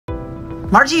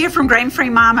Margie here from Grain Free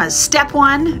Mamas. Step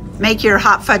one, make your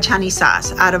hot fudge honey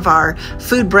sauce out of our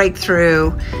food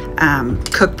breakthrough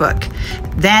cookbook.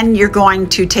 Then you're going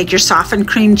to take your softened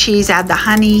cream cheese, add the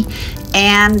honey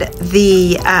and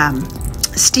the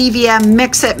stevia,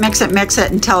 mix it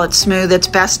until it's smooth. It's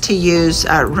best to use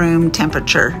room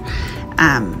temperature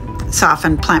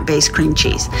softened plant-based cream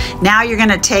cheese. Now you're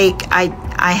gonna take,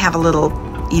 I have a little,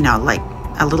 like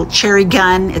a little cherry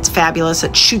gun. It's fabulous.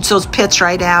 It shoots those pits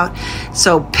right out.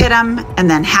 So pit them and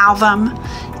then halve them,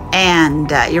 and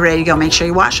you're ready to go. Make sure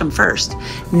you wash them first.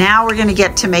 Now we're gonna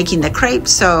get to making the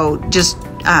crepes. So just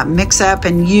mix up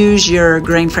and use your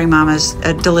Grain Free Mama's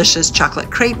delicious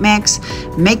chocolate crepe mix.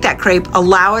 Make that crepe,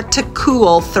 allow it to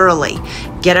cool thoroughly.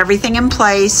 Get everything in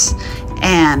place.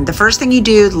 And the first thing you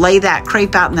do, lay that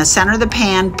crepe out in the center of the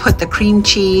pan, put the cream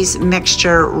cheese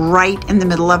mixture right in the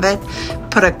middle of it,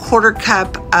 put a 1/4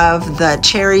 cup of the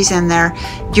cherries in there.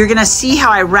 You're gonna see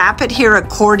how I wrap it here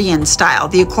accordion style.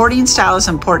 The accordion style is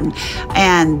important.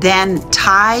 And then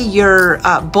tie your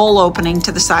bowl opening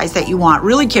to the size that you want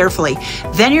really carefully.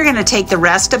 Then you're gonna take the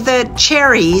rest of the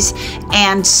cherries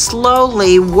and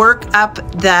slowly work up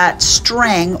that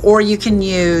string, or you can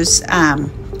use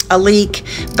a leek,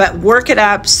 but work it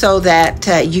up so that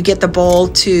you get the bowl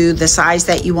to the size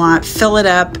that you want. Fill it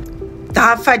up. The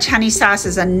hot fudge honey sauce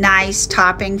is a nice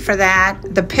topping for that.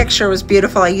 The picture was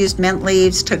beautiful. I used mint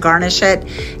leaves to garnish it.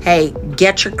 Hey,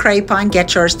 get your crepe on,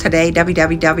 get yours today,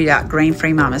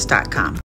 www.grainfreemamas.com.